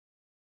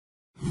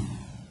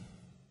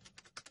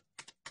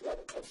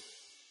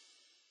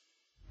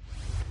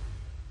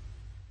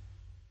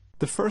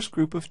The first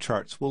group of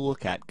charts we'll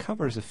look at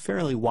covers a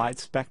fairly wide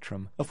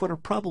spectrum of what are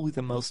probably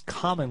the most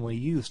commonly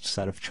used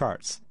set of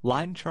charts.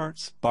 Line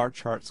charts, bar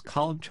charts,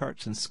 column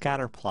charts, and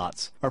scatter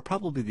plots are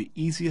probably the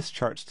easiest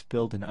charts to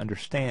build and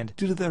understand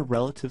due to their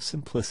relative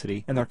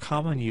simplicity and their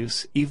common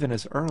use even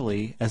as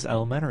early as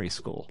elementary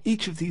school.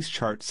 Each of these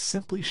charts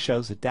simply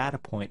shows a data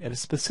point at a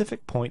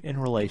specific point in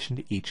relation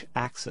to each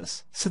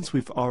axis. Since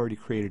we've already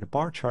created a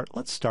bar chart,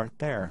 let's start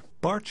there.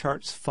 Bar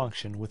charts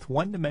function with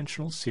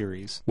one-dimensional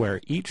series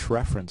where each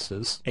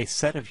references a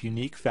set of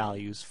unique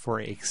values for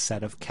a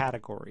set of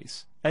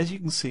categories. As you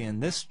can see in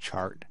this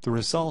chart, the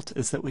result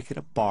is that we get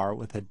a bar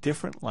with a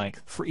different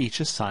length for each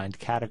assigned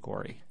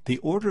category. The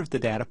order of the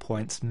data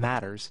points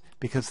matters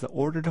because the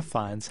order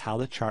defines how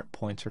the chart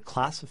points are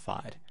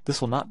classified.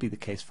 This will not be the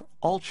case for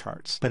all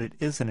charts, but it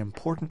is an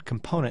important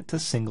component to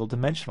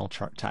single-dimensional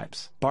chart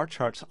types. Bar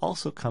charts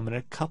also come in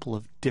a couple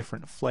of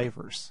different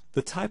flavors.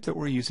 The type that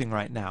we're using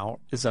right now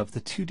is of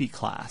the 2D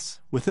class.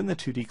 Within the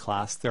 2D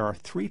class, there are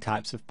three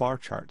types of bar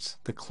charts: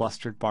 the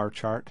clustered bar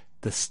chart,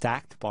 the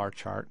stacked bar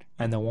chart,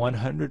 and the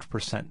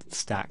 100%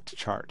 stacked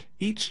chart.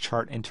 Each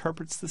chart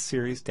interprets the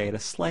series data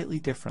slightly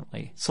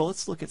differently, so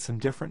let's look at some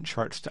different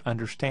charts to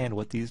understand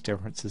what these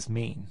differences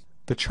mean.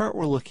 The chart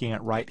we're looking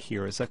at right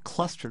here is a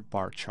clustered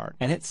bar chart,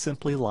 and it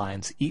simply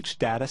lines each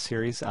data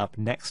series up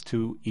next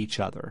to each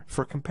other.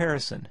 For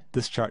comparison,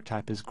 this chart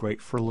type is great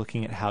for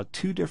looking at how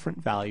two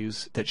different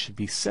values that should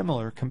be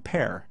similar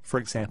compare. For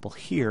example,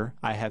 here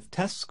I have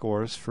test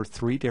scores for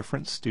 3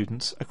 different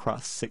students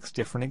across 6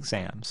 different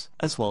exams,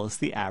 as well as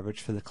the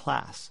average for the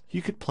class.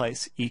 You could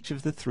place each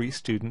of the 3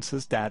 students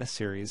as data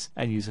series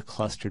and use a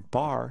clustered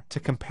bar to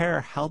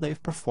compare how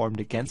they've performed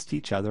against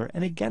each other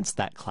and against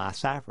that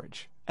class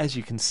average. As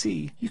you can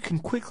see, you can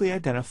quickly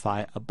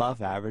identify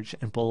above average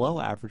and below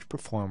average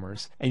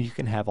performers, and you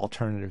can have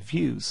alternative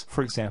views.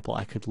 For example,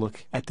 I could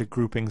look at the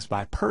groupings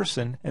by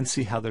person and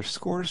see how their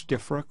scores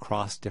differ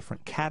across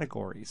different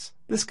categories.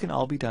 This can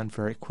all be done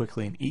very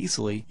quickly and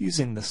easily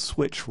using the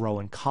Switch Row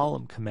and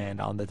Column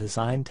command on the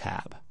Design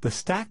tab. The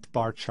stacked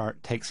bar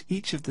chart takes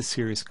each of the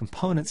series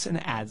components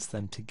and adds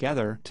them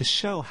together to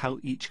show how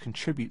each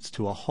contributes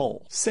to a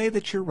whole. Say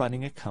that you're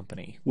running a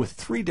company with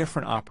 3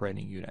 different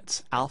operating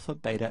units, alpha,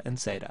 beta, and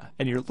zeta,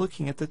 and you're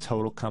looking at the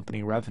total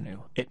company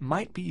revenue. It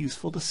might be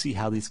useful to see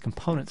how these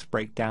components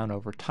break down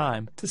over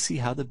time to see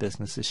how the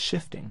business is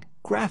shifting.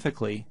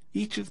 Graphically,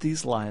 each of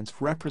these lines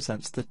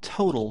represents the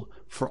total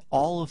for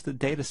all of the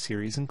data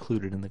series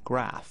included in the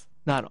graph.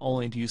 Not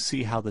only do you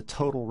see how the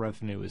total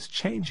revenue is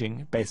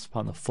changing based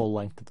upon the full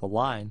length of the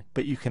line,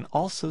 but you can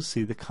also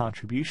see the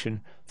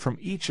contribution from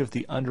each of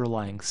the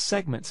underlying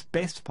segments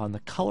based upon the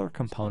color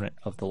component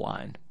of the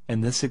line. In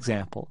this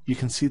example, you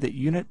can see that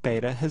unit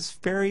beta has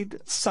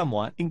varied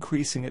somewhat,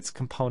 increasing its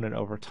component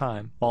over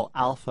time, while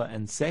alpha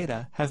and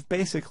zeta have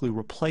basically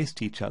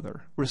replaced each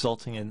other,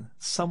 resulting in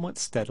somewhat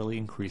steadily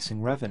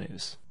increasing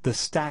revenues. The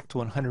stacked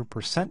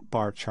 100%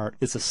 bar chart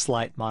is a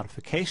slight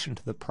modification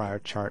to the prior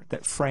chart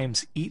that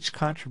frames each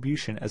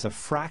contribution as a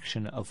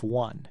fraction of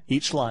 1.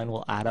 Each line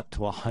will add up to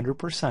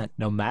 100%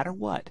 no matter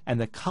what,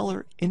 and the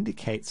color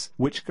indicates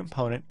which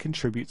component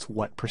contributes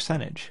what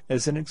percentage.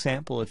 As an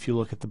example, if you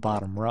look at the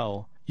bottom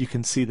row, you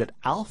can see that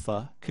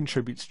alpha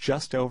contributes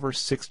just over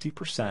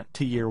 60%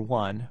 to year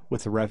 1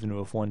 with a revenue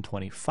of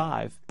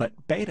 $125,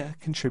 but beta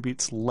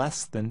contributes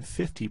less than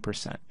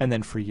 50%. And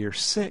then for year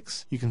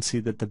 6, you can see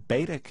that the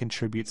beta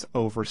contributes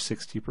over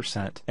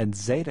 60% and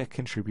zeta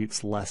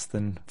contributes less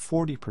than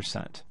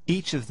 40%.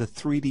 Each of the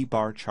 3D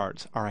bar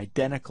charts are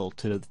identical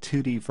to the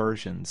 2D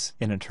versions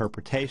in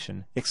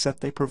interpretation,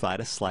 except they provide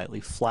a slightly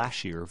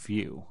flashier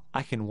view.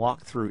 I can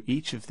walk through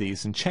each of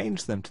these and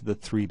change them to the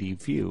 3D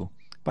view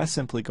by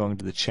simply going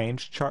to the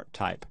Change Chart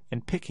Type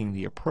and picking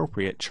the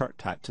appropriate chart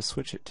type to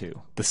switch it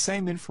to. The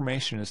same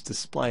information is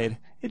displayed,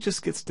 it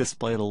just gets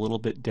displayed a little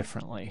bit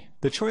differently.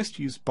 The choice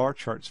to use bar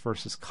charts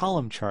versus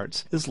column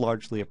charts is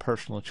largely a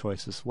personal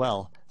choice as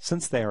well,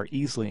 since they are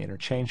easily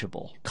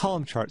interchangeable.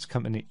 Column charts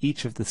come in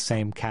each of the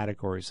same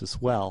categories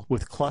as well,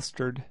 with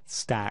clustered,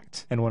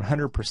 stacked, and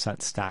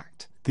 100%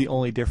 stacked. The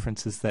only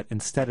difference is that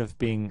instead of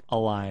being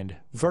aligned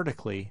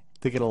vertically,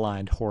 they get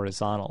aligned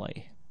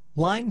horizontally.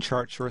 Line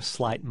charts are a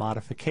slight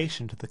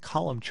modification to the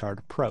column chart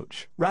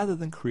approach. Rather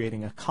than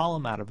creating a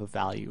column out of a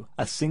value,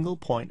 a single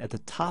point at the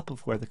top of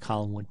where the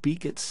column would be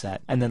gets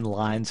set, and then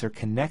lines are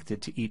connected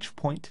to each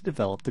point to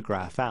develop the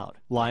graph out.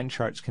 Line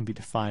charts can be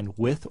defined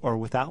with or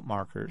without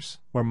markers,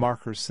 where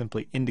markers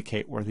simply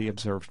indicate where the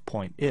observed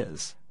point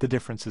is. The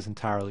difference is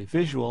entirely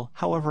visual,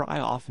 however, I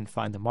often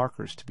find the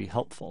markers to be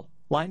helpful.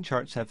 Line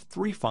charts have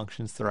 3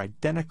 functions that are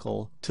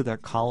identical to their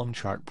column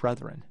chart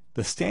brethren.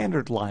 The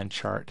standard line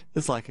chart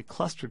is like a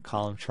clustered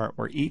column chart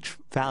where each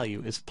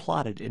value is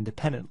plotted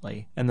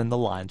independently and then the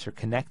lines are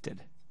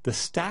connected. The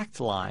stacked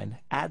line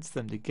adds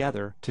them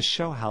together to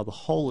show how the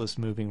whole is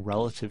moving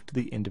relative to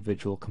the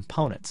individual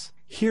components.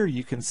 Here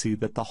you can see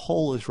that the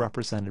whole is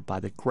represented by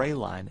the gray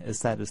line,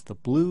 as that is the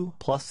blue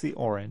plus the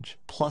orange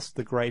plus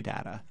the gray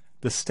data.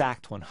 The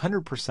stacked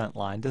 100%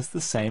 line does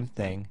the same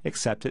thing,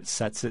 except it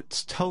sets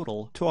its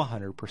total to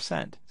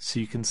 100%. So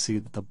you can see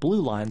that the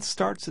blue line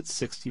starts at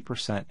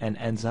 60% and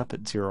ends up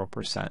at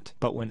 0%.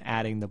 But when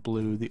adding the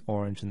blue, the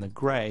orange, and the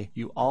gray,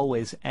 you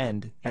always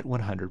end at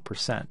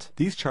 100%.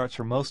 These charts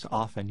are most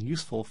often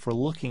useful for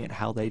looking at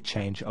how they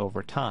change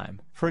over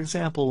time. For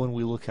example, when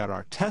we look at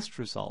our test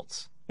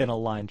results in a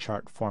line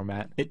chart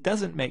format, it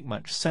doesn't make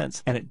much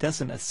sense and it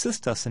doesn't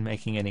assist us in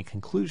making any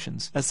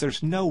conclusions, as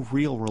there's no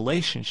real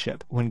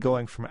relationship when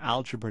going from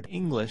algebra to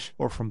English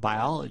or from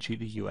biology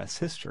to U.S.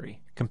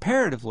 history.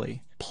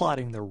 Comparatively,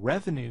 plotting the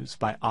revenues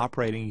by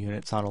operating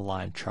units on a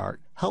line chart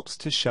helps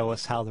to show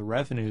us how the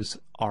revenues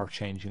are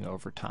changing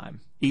over time.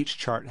 Each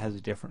chart has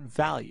a different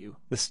value.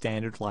 The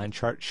standard line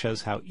chart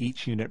shows how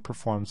each unit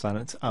performs on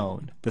its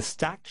own. The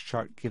stacked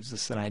chart gives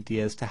us an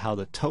idea as to how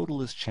the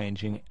total is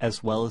changing,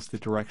 as well as the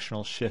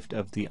directional shift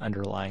of the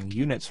underlying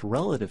units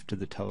relative to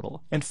the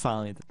total. And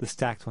finally, the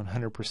stacked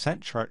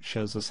 100% chart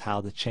shows us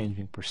how the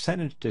changing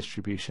percentage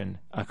distribution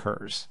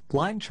occurs.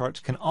 Line charts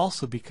can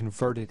also be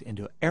converted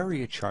into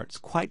area charts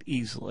quite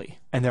easily,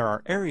 and there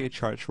are area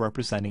charts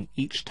representing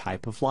each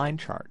type of line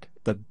chart.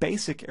 The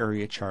basic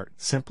area chart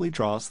simply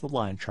draws the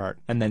line chart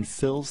and then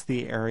fills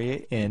the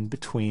area in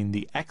between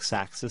the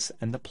x-axis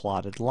and the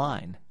plotted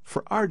line.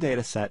 For our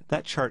data set,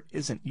 that chart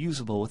isn't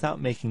usable without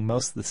making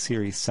most of the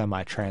series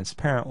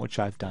semi-transparent, which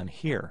I've done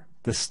here.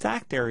 The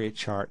stacked area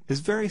chart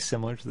is very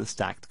similar to the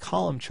stacked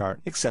column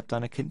chart, except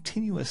on a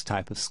continuous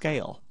type of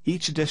scale.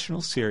 Each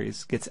additional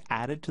series gets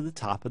added to the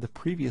top of the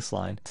previous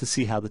line to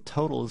see how the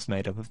total is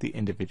made up of the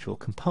individual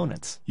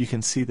components. You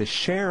can see the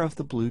share of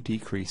the blue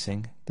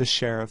decreasing, the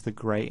share of the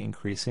gray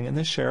increasing, and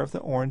the share of the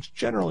orange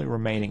generally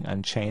remaining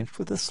unchanged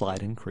with a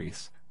slight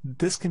increase.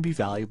 This can be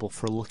valuable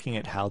for looking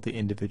at how the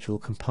individual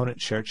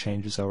component share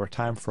changes over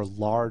time for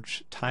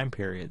large time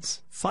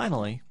periods.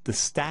 Finally, the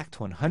stacked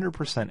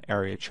 100%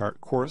 area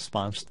chart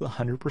corresponds to the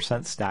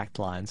 100% stacked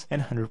lines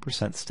and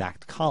 100%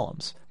 stacked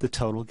columns. The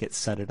total gets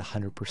set at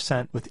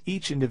 100%, with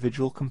each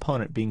individual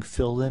component being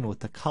filled in with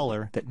the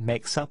color that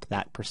makes up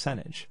that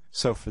percentage.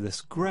 So for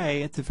this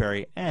gray at the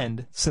very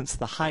end, since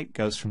the height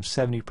goes from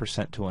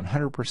 70% to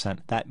 100%,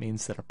 that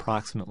means that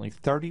approximately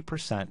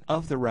 30%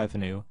 of the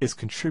revenue is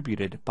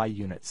contributed by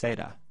unit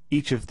zeta.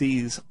 Each of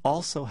these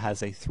also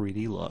has a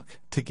 3D look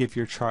to give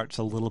your charts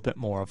a little bit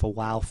more of a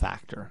wow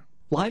factor.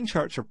 Line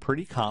charts are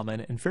pretty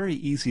common and very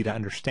easy to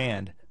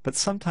understand, but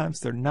sometimes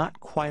they're not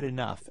quite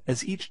enough,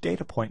 as each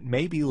data point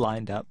may be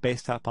lined up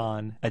based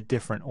upon a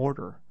different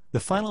order. The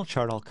final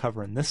chart I'll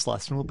cover in this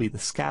lesson will be the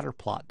scatter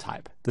plot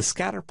type. The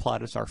scatter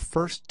plot is our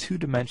first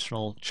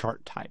two-dimensional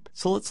chart type,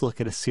 so let's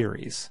look at a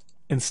series.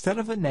 Instead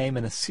of a name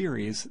in a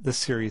series, the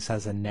series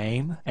has a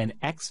name, an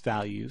x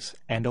values,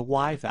 and a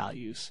y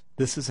values.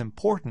 This is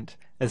important,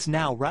 as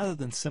now rather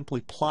than simply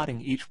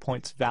plotting each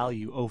point's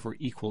value over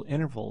equal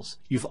intervals,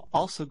 you've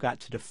also got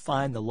to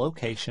define the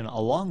location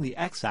along the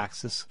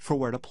x-axis for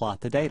where to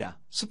plot the data.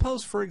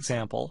 Suppose, for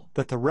example,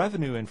 that the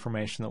revenue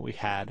information that we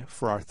had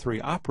for our 3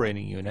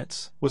 operating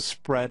units was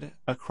spread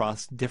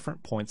across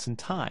different points in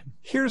time.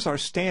 Here's our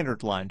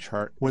standard line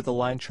chart, where the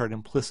line chart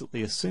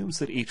implicitly assumes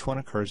that each one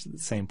occurs at the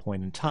same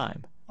point in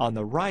time. On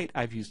the right,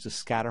 I've used a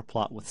scatter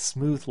plot with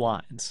smooth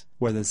lines,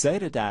 where the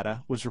zeta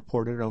data was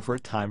reported over a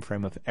time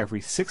frame of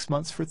every 6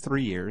 months for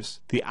 3 years,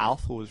 the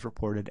alpha was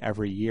reported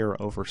every year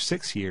over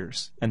 6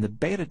 years, and the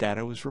beta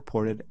data was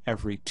reported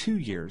every 2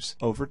 years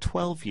over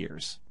 12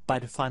 years. By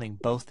defining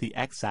both the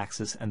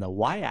x-axis and the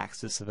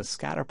y-axis of a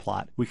scatter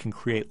plot, we can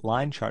create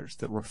line charts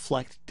that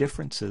reflect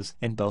differences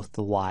in both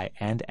the y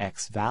and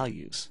x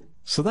values.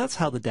 So that's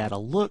how the data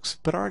looks,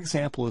 but our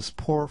example is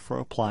poor for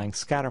applying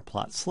scatter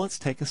plots, so let's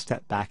take a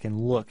step back and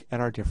look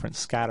at our different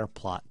scatter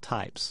plot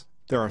types.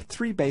 There are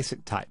 3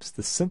 basic types: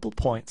 the simple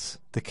points,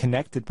 the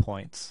connected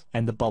points,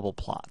 and the bubble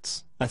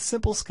plots. A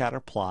simple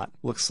scatter plot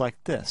looks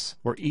like this,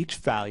 where each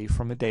value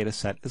from a data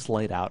set is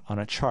laid out on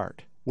a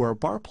chart. Where a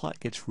bar plot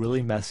gets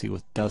really messy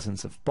with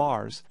dozens of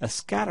bars, a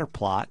scatter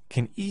plot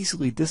can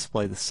easily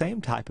display the same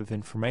type of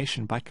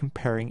information by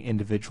comparing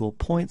individual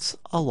points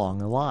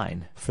along a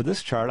line. For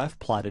this chart, I've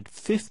plotted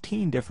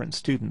 15 different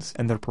students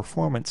and their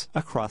performance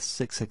across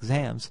 6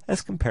 exams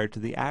as compared to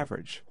the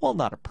average. While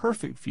not a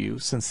perfect view,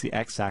 since the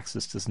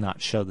x-axis does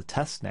not show the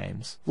test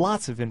names,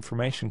 lots of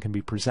information can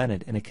be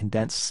presented in a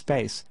condensed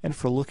space and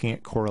for looking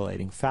at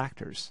correlating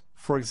factors.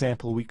 For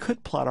example, we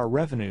could plot our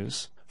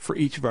revenues for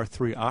each of our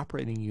 3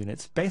 operating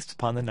units based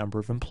upon the number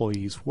of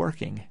employees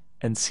working,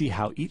 and see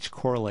how each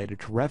correlated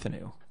to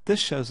revenue.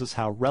 This shows us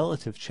how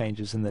relative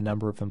changes in the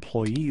number of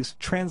employees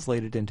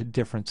translated into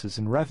differences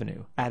in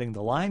revenue. Adding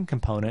the line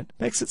component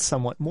makes it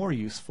somewhat more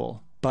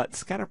useful, but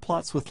scatter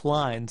plots with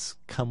lines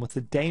come with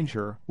a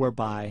danger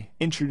whereby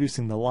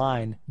introducing the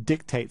line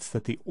dictates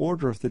that the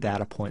order of the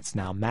data points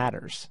now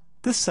matters.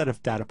 This set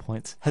of data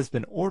points has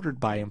been ordered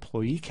by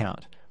employee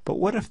count, but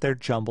what if they're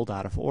jumbled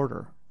out of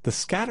order? The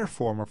scatter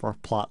form of our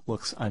plot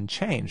looks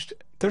unchanged.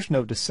 There's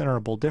no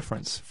discernible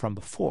difference from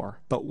before.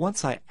 But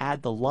once I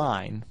add the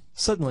line,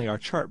 suddenly our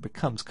chart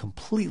becomes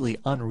completely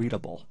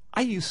unreadable.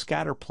 I use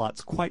scatter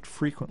plots quite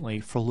frequently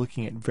for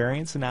looking at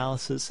variance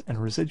analysis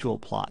and residual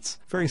plots,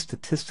 very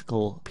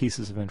statistical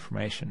pieces of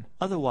information.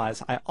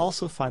 Otherwise, I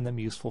also find them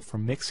useful for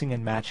mixing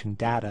and matching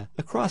data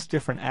across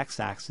different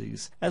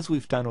x-axes, as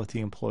we've done with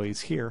the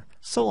employees here,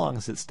 so long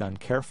as it's done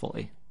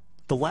carefully.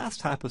 The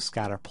last type of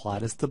scatter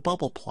plot is the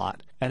bubble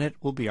plot, and it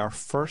will be our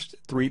first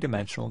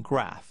three-dimensional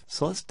graph.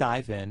 So let's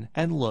dive in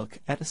and look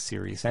at a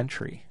series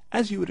entry.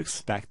 As you would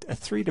expect, a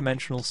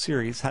three-dimensional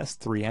series has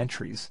three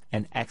entries,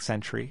 an x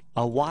entry,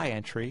 a y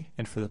entry,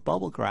 and for the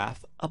bubble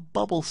graph, a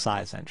bubble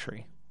size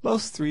entry.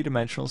 Most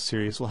three-dimensional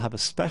series will have a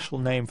special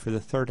name for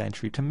the third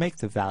entry to make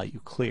the value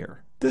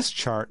clear. This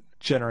chart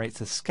generates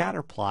a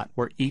scatter plot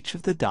where each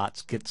of the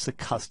dots gets a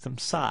custom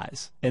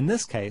size. In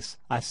this case,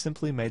 I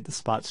simply made the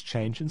spots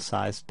change in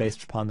size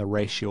based upon the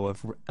ratio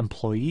of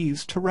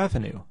employees to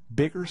revenue.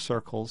 Bigger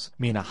circles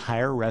mean a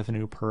higher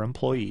revenue per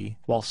employee,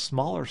 while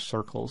smaller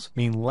circles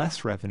mean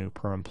less revenue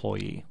per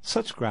employee.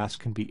 Such graphs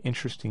can be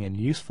interesting and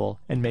useful,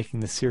 and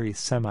making the series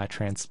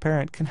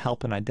semi-transparent can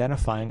help in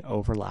identifying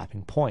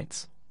overlapping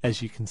points.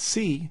 As you can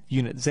see,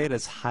 unit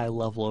zeta's high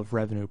level of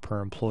revenue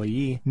per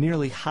employee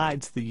nearly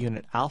hides the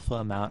unit alpha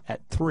amount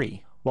at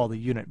 3, while the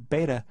unit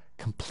beta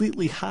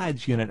completely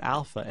hides unit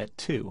alpha at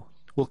 2.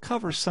 We'll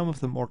cover some of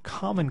the more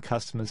common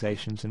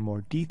customizations in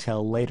more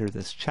detail later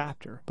this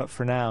chapter, but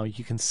for now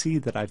you can see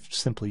that I've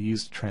simply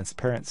used a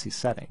transparency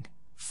setting.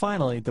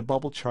 Finally, the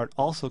bubble chart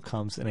also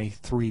comes in a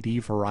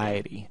 3D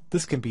variety.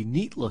 This can be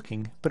neat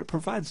looking, but it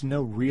provides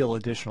no real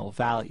additional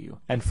value,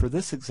 and for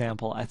this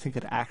example I think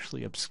it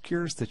actually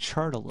obscures the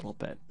chart a little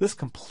bit. This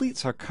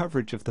completes our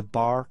coverage of the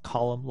bar,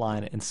 column,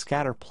 line, and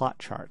scatter plot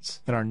charts.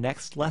 In our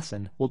next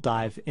lesson, we'll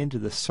dive into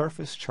the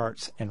surface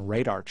charts and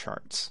radar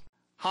charts.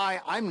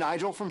 Hi, I'm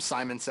Nigel from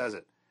Simon Says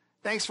It.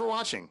 Thanks for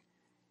watching.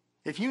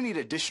 If you need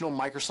additional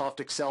Microsoft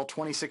Excel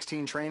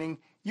 2016 training,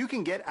 you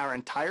can get our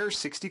entire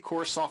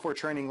 60-course software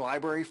training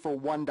library for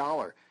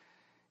 $1.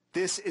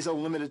 This is a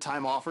limited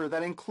time offer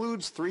that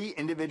includes 3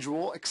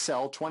 individual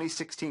Excel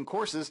 2016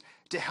 courses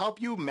to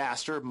help you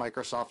master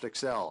Microsoft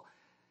Excel.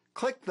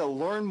 Click the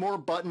Learn More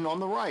button on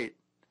the right.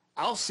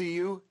 I'll see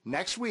you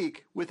next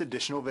week with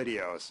additional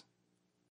videos.